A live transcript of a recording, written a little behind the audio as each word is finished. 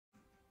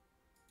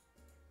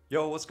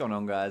Yo, what's going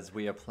on, guys?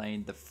 We are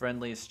playing the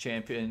friendliest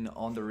champion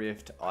on the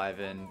Rift,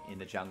 Ivern, in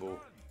the jungle.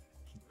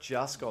 He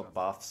just got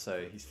buffed,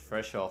 so he's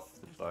fresh off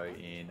the bow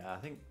in, I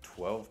think,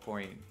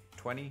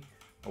 12.20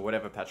 or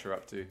whatever patch we're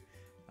up to.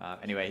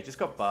 Anyway, he just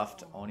got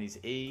buffed on his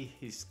E,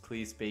 his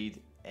clear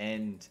speed,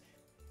 and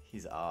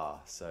his R.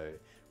 So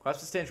quite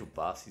substantial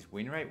buffs. His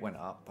win rate went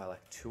up by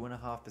like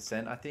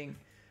 2.5%, I think,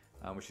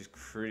 which is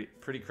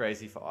pretty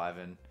crazy for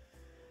Ivern.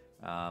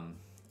 I'm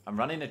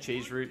running a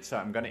cheese route, so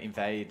I'm going to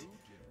invade.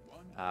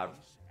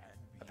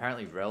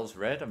 Apparently Rel's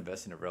red. I'm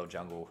versing a Rel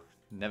jungle.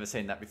 Never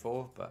seen that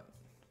before, but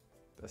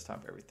first time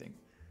for everything.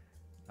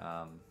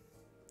 So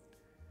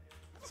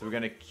we're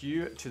going to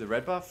Q to the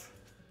red buff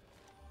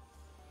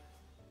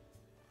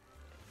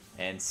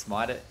and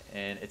smite it,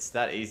 and it's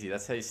that easy.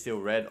 That's how you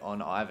steal red on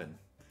Ivern.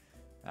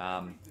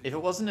 If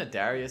it wasn't a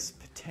Darius,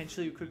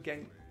 potentially we could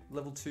gain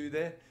level 2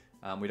 there.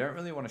 We don't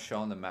really want to show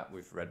on the map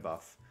with red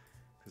buff,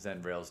 because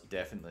then Rel's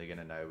definitely going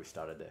to know we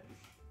started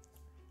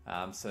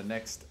there. So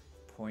next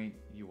point,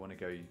 you want to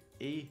go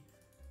E,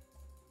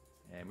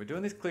 and we're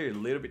doing this clear a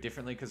little bit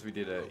differently because we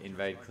did an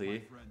invade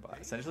clear, but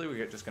essentially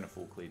we're just going to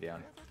full clear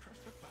down.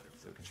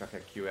 So we can chuck our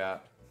Q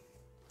out.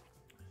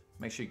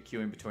 Make sure you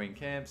Q in between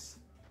camps.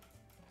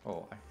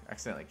 Oh, I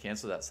accidentally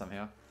cancelled that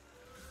somehow.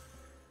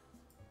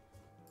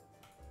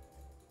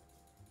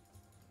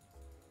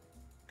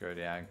 Go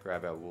down,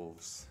 grab our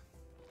wolves.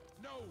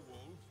 No,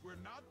 wolves, we're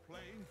not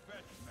playing fetch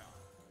now.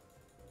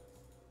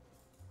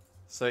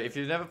 So if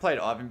you've never played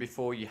Ivern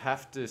before, you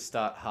have to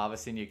start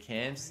harvesting your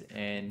camps,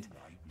 and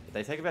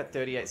they take about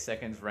 38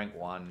 seconds rank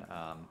 1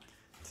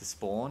 to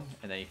spawn,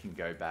 and then you can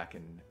go back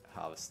and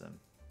harvest them.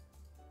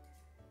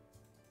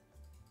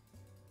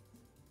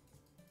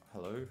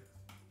 Hello?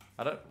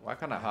 Why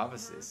can't I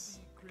harvest this?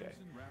 Okay.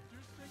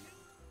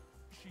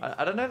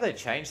 I don't know if they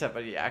changed that,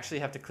 but you actually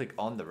have to click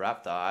on the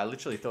raptor. I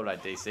literally thought I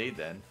DC'd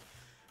then.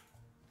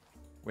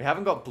 We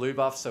haven't got blue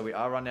buff, so we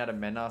are running out of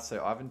mana, so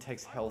Ivern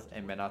takes health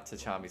and mana to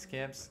charm his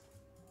camps.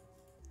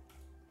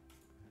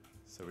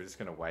 So we're just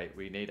going to wait.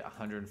 We need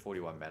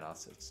 141 mana,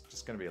 so it's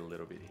just going to be a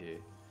little bit here.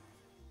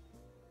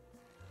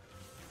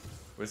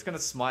 We're just going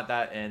to smite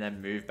that and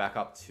then move back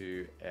up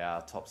to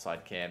our top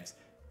side camps.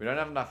 We don't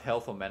have enough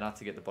health or mana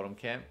to get the bottom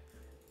camp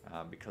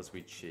because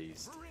we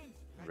cheesed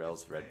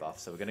Rel's red buff.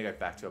 So we're going to go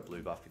back to our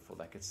blue buff before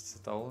that gets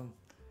stolen.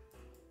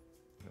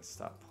 Let's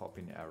start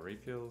popping our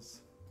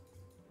refills.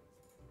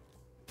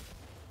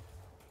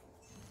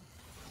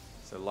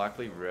 So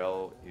likely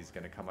Rel is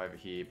going to come over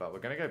here, but we're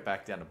going to go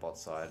back down to bot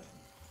side.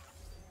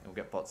 And we'll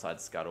get bot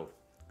side scuttle.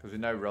 Because we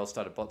know Rel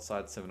started bot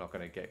side, so we're not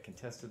going to get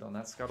contested on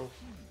that scuttle.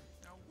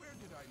 Now where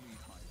did I leave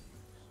my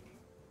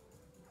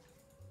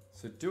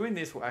So doing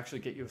this will actually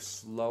get you a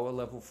slower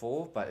level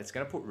 4, but it's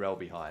going to put Rel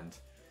behind.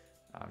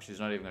 She's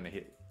not even going to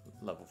hit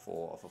level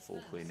 4 off a full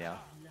clear now.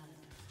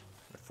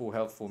 Full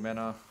health, full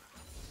mana.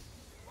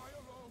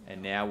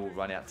 And now we'll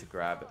run out to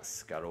grab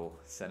scuttle.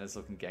 Center's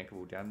looking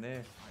gankable down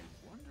there.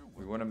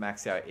 We want to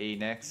max our E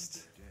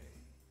next.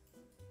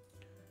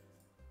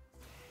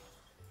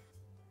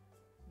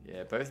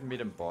 Yeah, both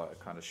mid and bot are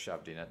kind of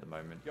shoved in at the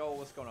moment. Yo,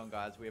 what's going on,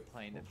 guys? We are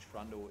playing a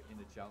Trundle in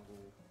the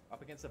jungle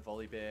up against a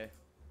Volley Bear.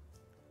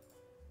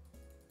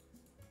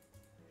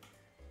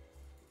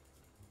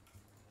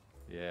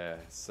 Yeah,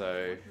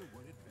 so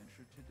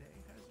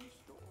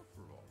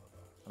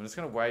I'm just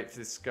going to wait for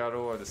this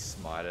scuttle. I'll just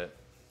smite it.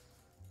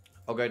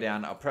 I'll go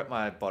down, I'll prep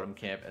my bottom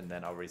camp, and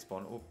then I'll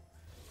respawn. Oop.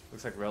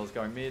 Looks like Rel's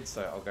going mid,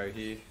 so I'll go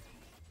here.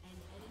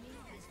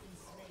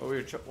 What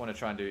we want to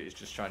try and do is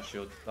just try and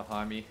shield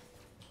behind me.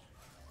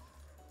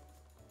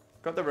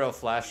 Got the Rel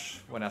flash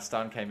when our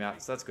stun came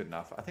out, so that's good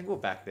enough. I think we're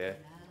back there.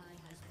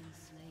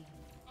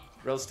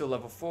 Rel's still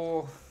level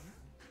 4.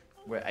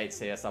 We're 8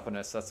 CS up on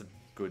us, so that's a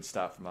good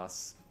start from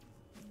us.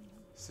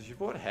 So she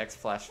bought Hex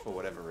Flash for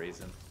whatever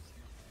reason.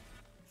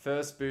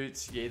 First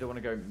boots, you either want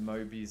to go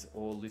Mobies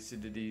or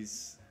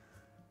Lucidities.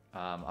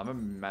 I'm a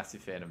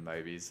massive fan of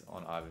Mobies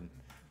on Ivern.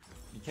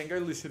 You can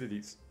go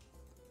Lucidities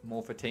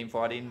more for team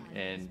fighting,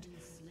 and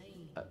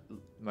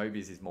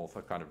Mobies is more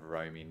for kind of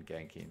roaming,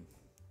 ganking.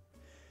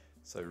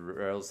 So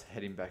Rel's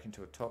heading back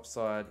into a top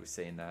side. We're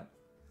seeing that.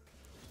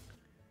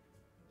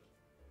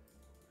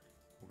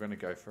 We're going to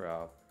go for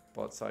our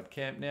bot side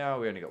camp now.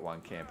 We only got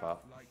one camp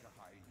up.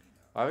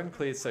 I haven't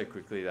cleared so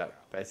quickly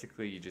that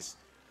basically you just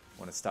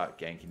want to start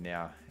ganking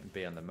now and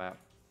be on the map.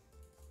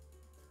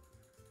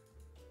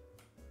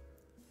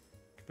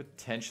 Could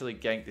potentially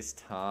gank this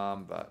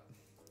Tarm, but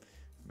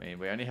I mean,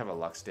 we only have a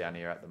Lux down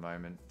here at the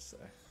moment, so.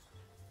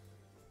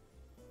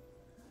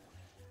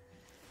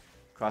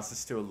 Class is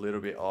still a little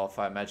bit off.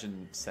 I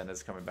imagine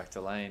Senna's coming back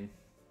to lane.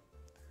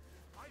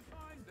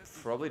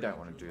 Probably don't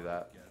want to do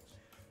that.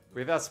 We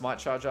have our smite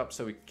charge up,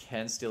 so we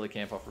can steal a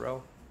camp off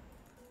Rel.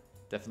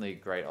 Definitely a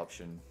great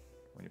option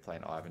when you're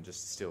playing Ivern, just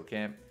to steal a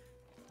camp.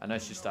 I know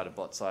she started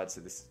bot side,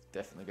 so this is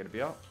definitely going to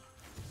be up.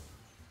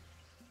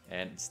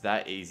 And it's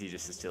that easy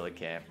just to steal a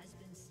camp.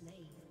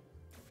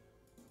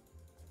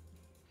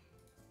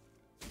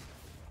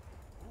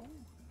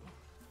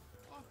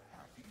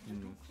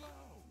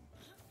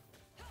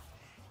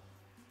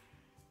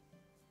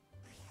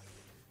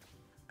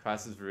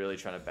 Kaiser's really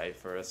trying to bait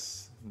for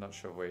us. I'm not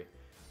sure if we...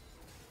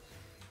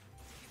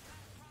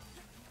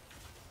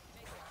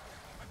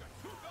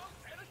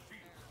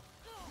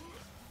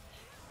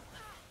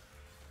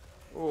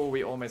 Oh,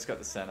 we almost got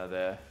the center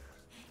there.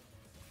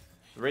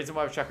 The reason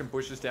why we're chucking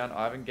bushes down,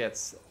 Ivern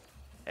gets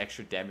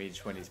extra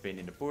damage when he's been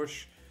in the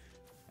bush.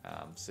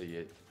 So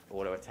your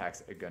auto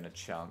attacks are going to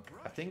chunk.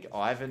 I think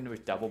Ivern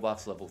with double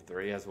buffs level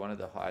 3 has one of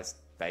the highest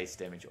base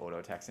damage auto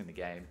attacks in the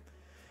game.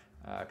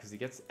 Because he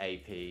gets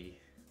AP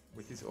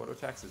with his auto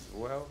attacks as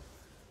well.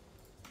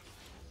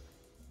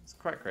 It's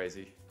quite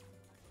crazy.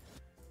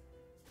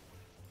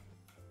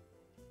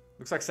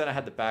 Looks like Senna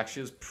had the back. She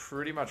was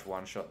pretty much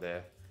one shot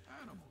there.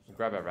 We'll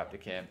grab our Raptor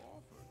Camp.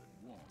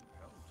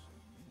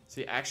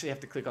 So you actually have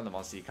to click on the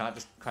monster. You can't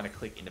just kind of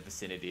click in the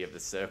vicinity of the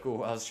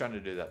circle. I was trying to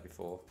do that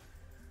before.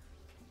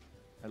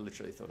 I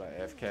literally thought I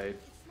AFK'd.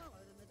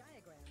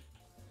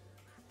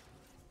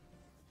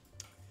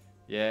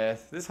 Yeah,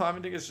 this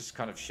Heimerdinger's just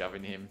kind of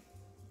shoving him.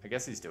 I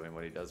guess he's doing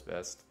what he does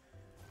best.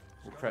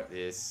 We'll prep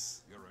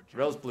this.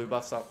 Rel's blue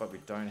buff's up, but we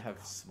don't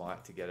have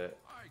smite to get it.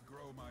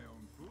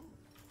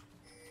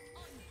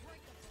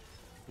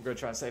 We'll go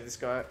try and save this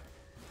guy.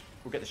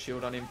 We'll get the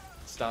shield on him.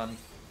 Stun.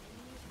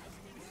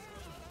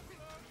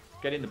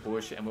 Get in the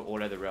bush and we'll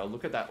auto the Rel.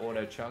 Look at that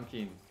auto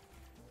chunking.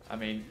 I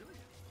mean,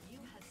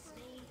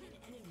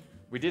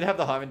 we did have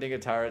the Heimendinger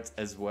turrets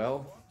as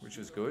well, which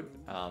was good.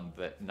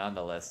 But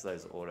nonetheless,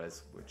 those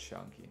autos were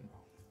chunking.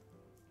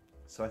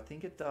 So I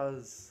think it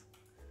does...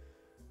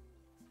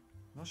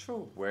 I'm not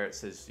sure where it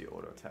says the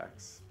auto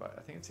attacks, but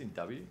I think it's in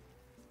W.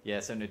 Yeah,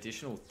 so an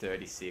additional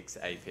 36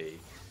 AP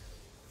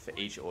for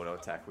each auto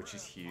attack, which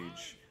is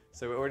huge.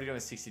 So we're already doing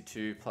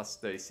 62 plus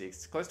 36.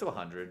 It's close to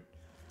 100.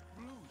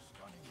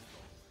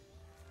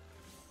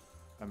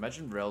 I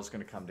imagine Rel's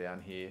going to come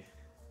down here.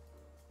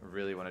 I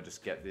really want to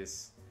just get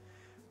this.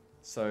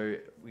 So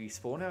we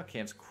spawn our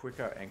camps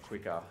quicker and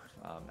quicker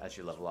as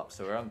you level up.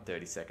 So we're on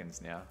 30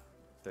 seconds now.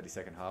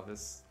 30-second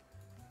harvest.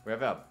 We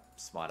have our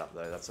smite up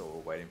though. That's all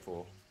we're waiting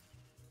for.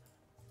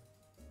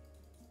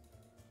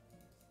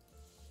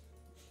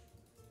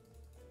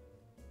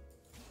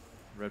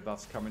 Red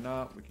buff's coming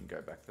up. We can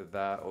go back for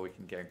that, or we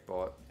can gank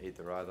bot.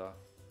 Either. I love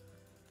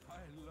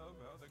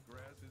how the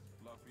grass is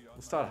fluffy on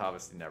We'll start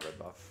harvesting that red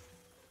buff.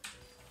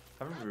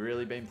 Haven't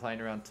really been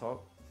playing around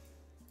top,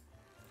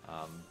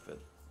 but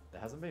there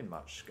hasn't been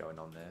much going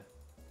on there.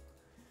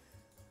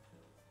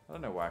 I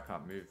don't know why I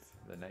can't move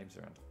the names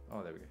around.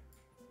 Oh, there we go.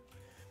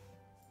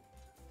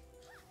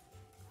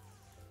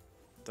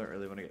 Don't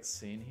really want to get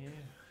seen here.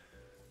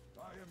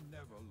 I am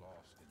never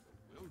lost in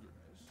the wilderness,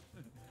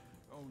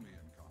 only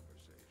in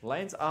conversation.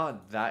 Lanes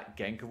aren't that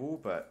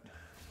gankable, but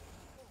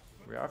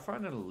we are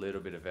finding a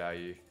little bit of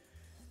value.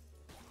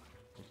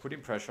 We're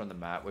putting pressure on the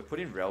map. We're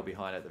putting Rel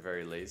behind at the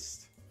very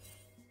least.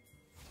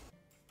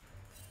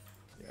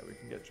 Yeah, we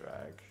can get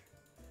drag.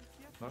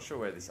 Not sure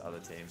where this other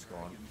team's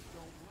gone.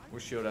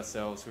 We'll shield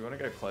ourselves. We want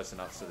to go close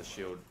enough so the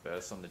shield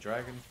bursts on the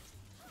dragon.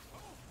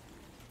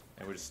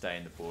 And we'll just stay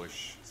in the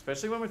bush.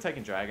 Especially when we're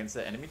taking dragons,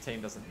 the enemy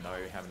team doesn't know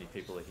how many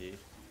people are here.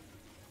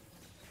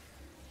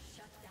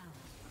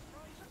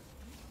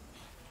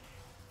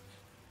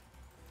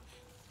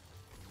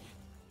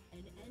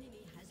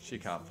 She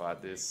can't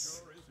fight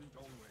this.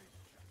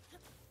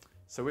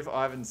 So with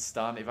Ivern's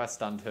stun, if I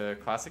stunned her,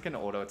 Classic can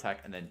auto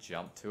attack and then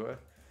jump to her.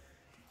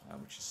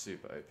 Which is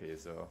super OP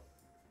as well.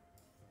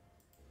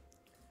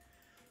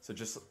 So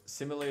just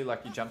similarly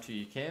like you jump to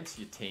your camps,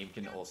 your team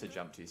can also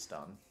jump to your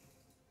stun.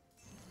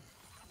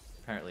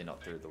 Apparently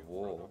not through the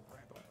wall.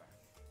 But...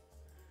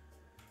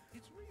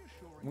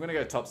 I'm going to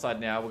go topside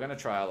now. We're going to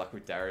try our luck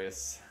with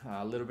Darius.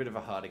 A little bit of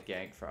a harder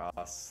gank for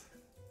us.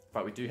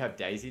 But we do have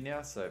Daisy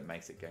now, so it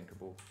makes it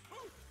gankable.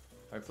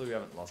 Hopefully we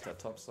haven't lost our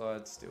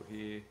topside. Still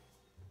here.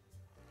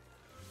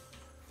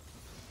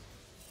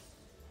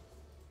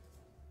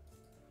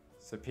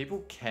 So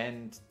people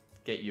can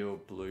get your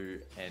blue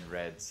and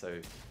red. So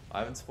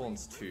Ivern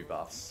spawns 2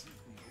 buffs.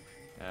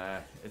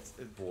 It's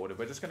water.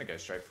 We're just going to go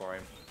straight for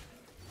him.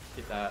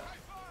 Hit that.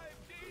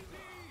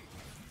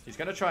 He's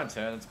going to try and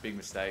turn. It's a big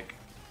mistake.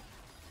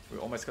 We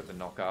almost got the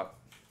knock up.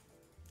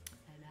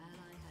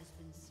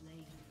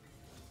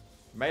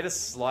 Made a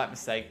slight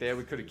mistake there.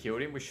 We could have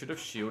killed him. We should have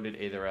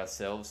shielded either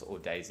ourselves or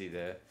Daisy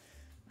there.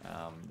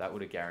 That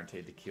would have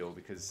guaranteed the kill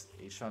because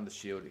each time the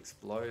shield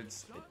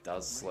explodes, it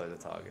does slow the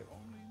target.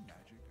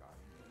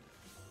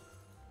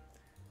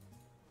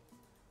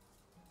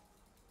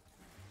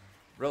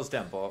 Rel's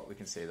down bot, we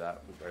can see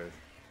that. We'll go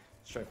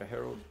straight for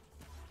Herald.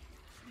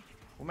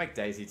 We'll make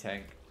Daisy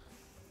tank.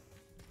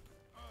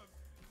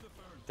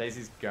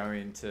 Daisy's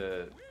going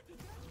to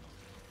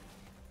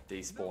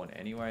despawn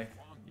anyway.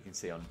 You can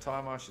see on the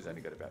timer, she's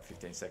only got about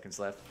 15 seconds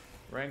left.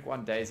 Rank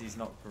 1 Daisy's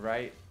not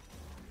great.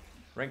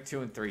 Rank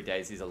 2 and 3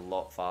 Daisy's a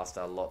lot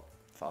faster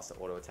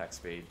auto attack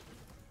speed.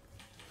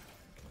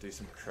 Can do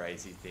some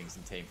crazy things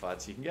in team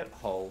fights. You can get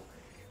whole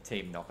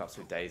team knockups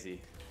with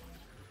Daisy.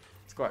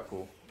 It's quite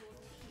cool.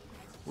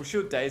 We'll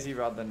shield Daisy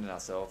rather than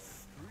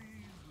ourselves.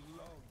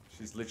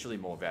 She's literally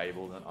more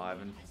valuable than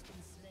Ivern.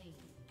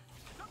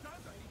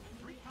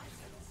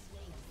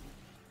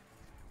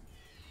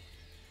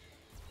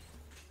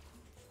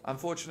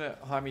 Unfortunate,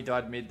 Jaime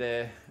died mid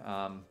there,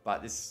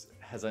 but this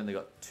has only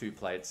got 2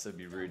 plates, so it'd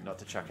be rude not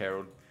to chuck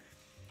Herald.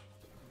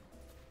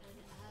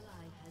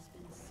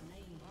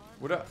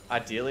 Would have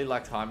ideally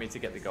liked Jaime to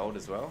get the gold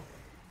as well.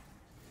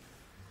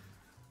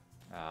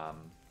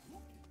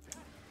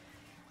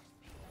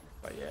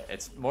 But yeah,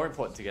 it's more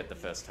important to get the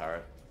first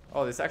turret.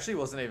 Oh, this actually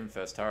wasn't even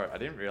first turret. I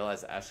didn't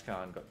realize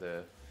Ashkan got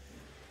the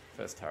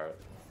first turret.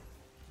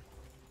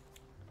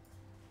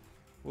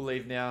 We'll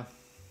leave now.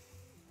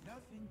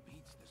 Nothing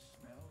beats the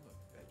smell of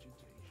vegetation.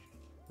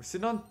 We're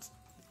sitting on...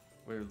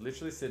 We're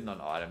literally sitting on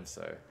items,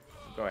 so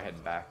we'll go ahead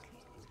and back.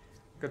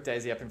 Got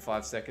Daisy up in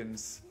 5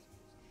 seconds.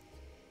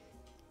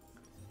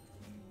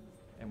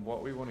 And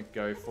what we want to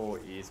go for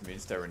is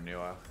Moonstone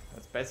Renewer.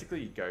 That's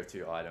basically your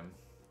go-to item.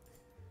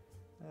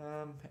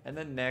 And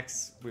then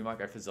next, we might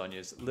go for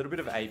Zonya's. A little bit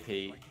of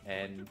AP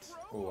and...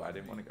 Oh, I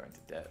didn't want to go into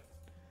debt.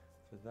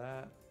 For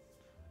that,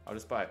 I'll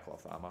just buy a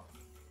cloth armor.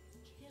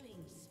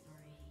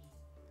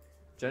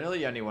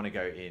 Generally, you only want to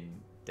go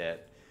in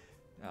debt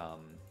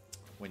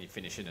when you're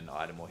finishing an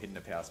item or hitting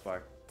a power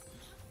spike.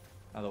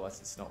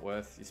 Otherwise, it's not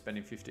worth you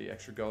spending 50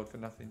 extra gold for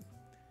nothing.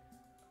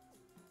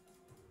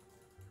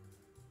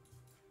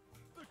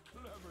 The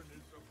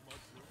cleverness of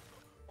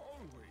mushrooms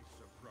always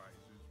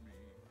surprises me.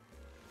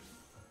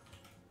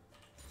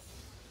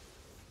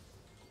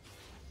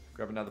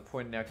 Grab another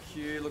point in our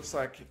queue. Looks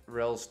like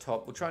Rel's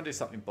top. We'll try and do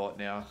something bot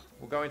now.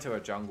 We'll go into our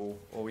jungle,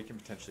 or we can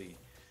potentially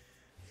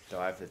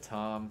dive the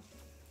Tarm.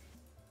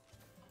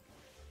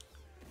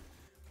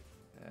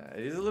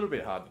 It is a little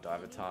bit hard to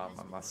dive a Tarm,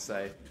 I must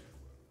say.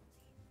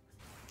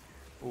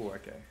 Oh,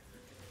 okay.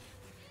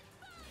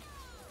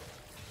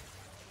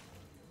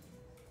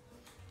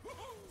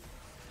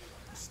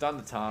 Stun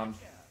the Tarm.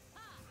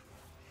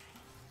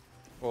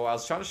 Well, I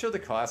was trying to shield the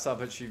Kai'Sa,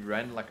 but she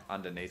ran like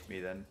underneath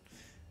me then.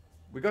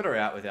 We got her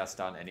out with our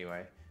stun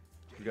anyway.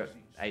 We got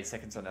 8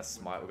 seconds on our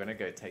smite. We're going to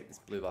go take this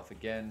blue buff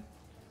again.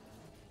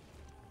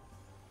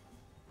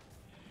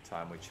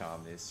 Time we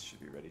charm this, should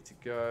be ready to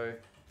go.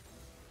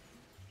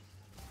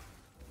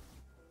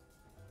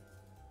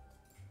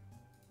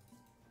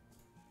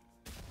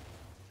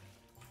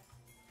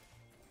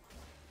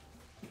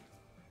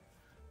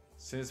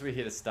 As soon as we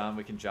hit a stun,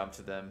 we can jump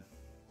to them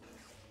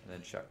and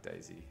then chuck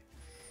Daisy.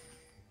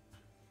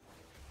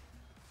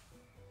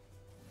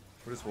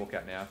 We'll just walk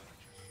out now.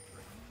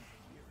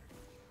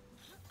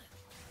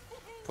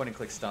 Point and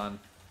click stun.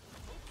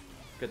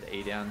 Get the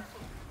E down.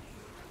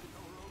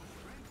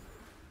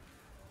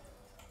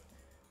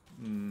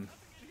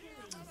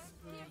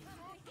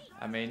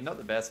 I mean, not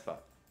the best,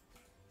 but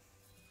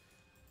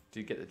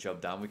do get the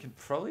job done. We can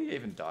probably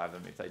even dive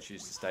them if they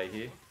choose to stay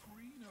here.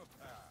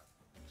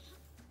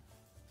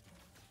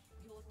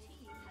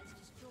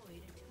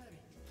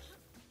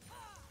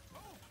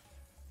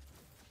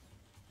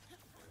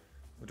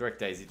 We'll direct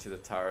Daisy to the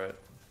turret.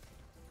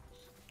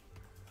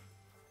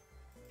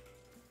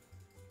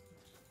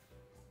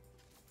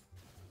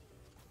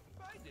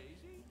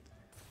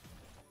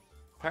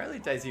 Apparently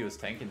Daisy was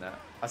tanking that.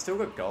 I still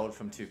got gold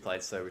from 2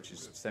 plates though, which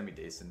is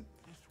semi-decent.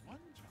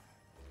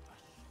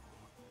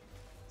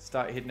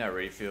 Start hitting our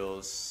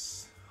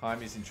refills.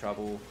 Jaime's in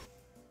trouble.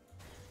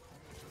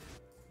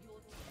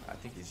 I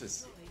think he's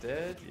just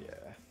dead,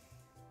 yeah.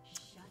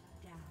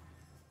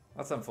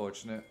 That's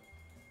unfortunate.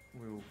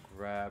 We'll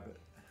grab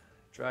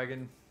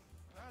Dragon.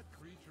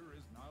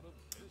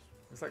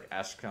 Looks like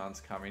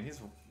Ashkan's coming.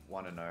 He's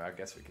 1-0. I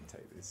guess we can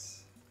take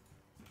this.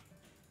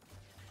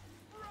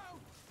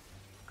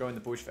 Go in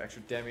the bush for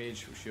extra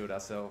damage. We'll shield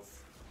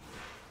ourselves.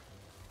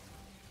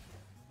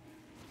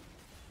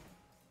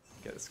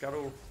 Get the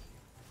scuttle.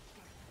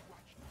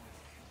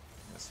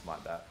 I'm gonna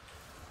smite that.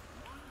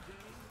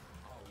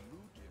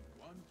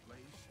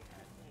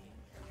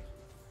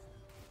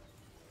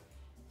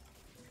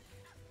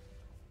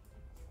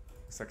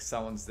 Looks like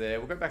someone's there.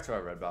 We'll go back to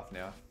our red buff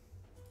now.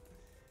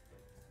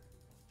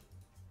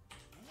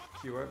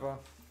 Q over.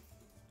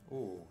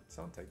 Oh, did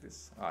someone take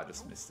this? Oh, I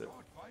just missed it.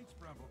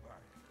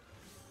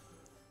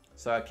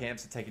 So our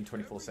camps are taking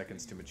 24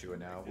 seconds to mature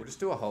now. We'll just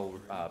do a whole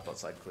bot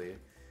side clear.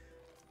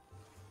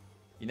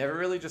 You never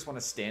really just want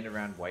to stand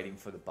around waiting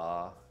for the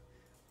bar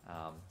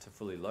to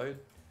fully load.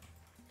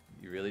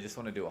 You really just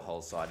want to do a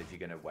whole side if you're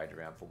going to wait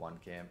around for one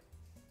camp.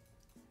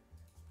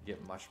 You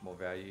get much more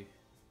value.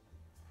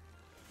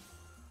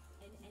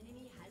 An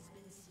enemy has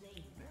been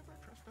slain. Never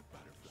trust a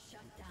butterfly.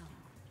 Shut down.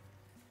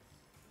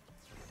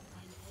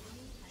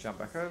 Jump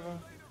back over.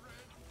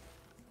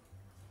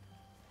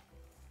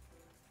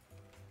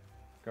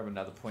 Grab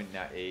another point in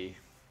our E.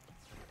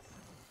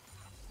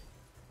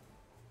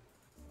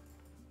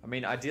 I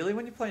mean, ideally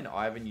when you're playing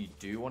Ivern, you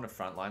do want a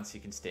frontline so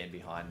you can stand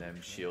behind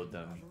them, shield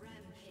them.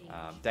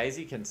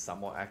 Daisy can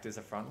somewhat act as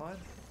a frontline.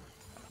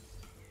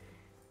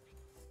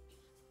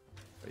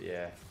 But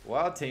yeah,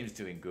 while our team's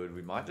doing good,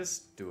 we might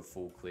just do a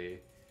full clear.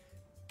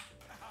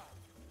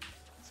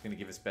 It's going to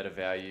give us better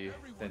value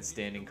than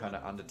standing kind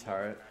of under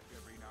turret.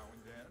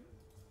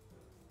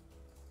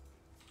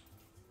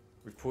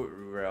 We've put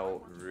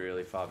Rel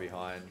really far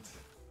behind,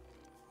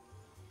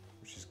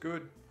 which is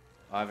good.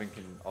 Ivern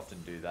can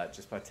often do that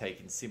just by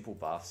taking simple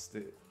buffs.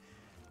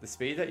 The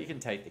speed that you can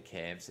take the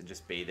camps and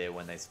just be there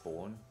when they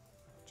spawn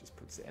just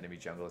puts the enemy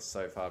jungler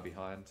so far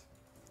behind.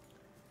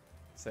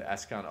 So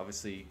Ashkan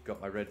obviously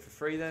got my red for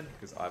free then,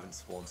 because Ivern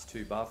spawns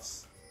 2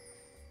 buffs.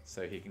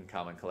 So he can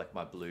come and collect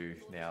my blue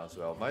now as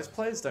well. Most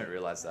players don't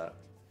realize that.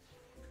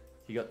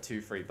 He got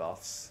 2 free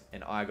buffs,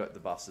 and I got the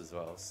buffs as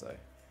well, so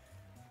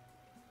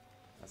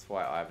that's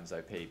why Ivern's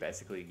OP.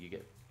 Basically, you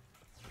get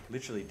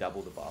literally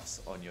double the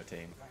buffs on your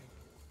team.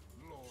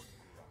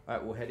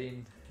 Alright, we'll head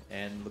in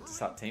and look to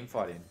start team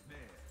fighting.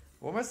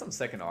 We're almost on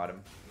second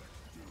item.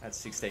 At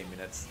 16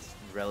 minutes, it's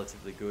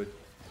relatively good.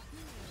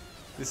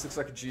 This looks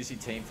like a juicy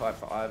team fight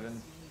for Ivern.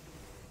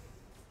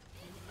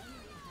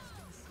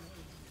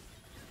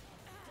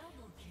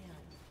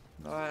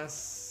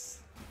 Nice.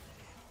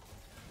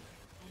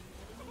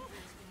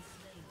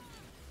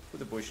 Put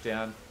the bush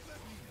down.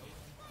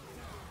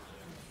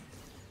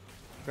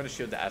 I'm going to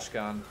shield the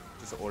Ashkan,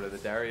 just order the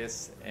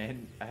Darius,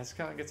 and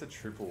Ashkan gets a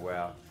triple.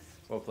 Wow.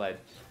 Well played.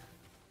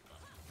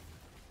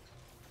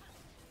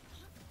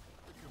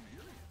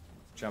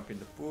 Jump in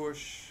the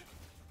bush.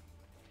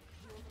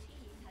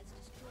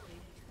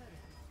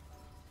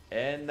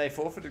 And they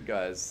forfeited,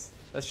 guys.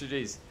 That's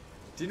GG's.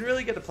 Didn't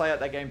really get to play out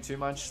that game too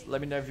much. Let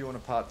me know if you want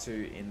a part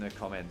 2 in the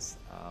comments.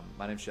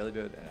 My name's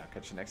Shellybird, and I'll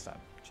catch you next time.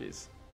 Cheers.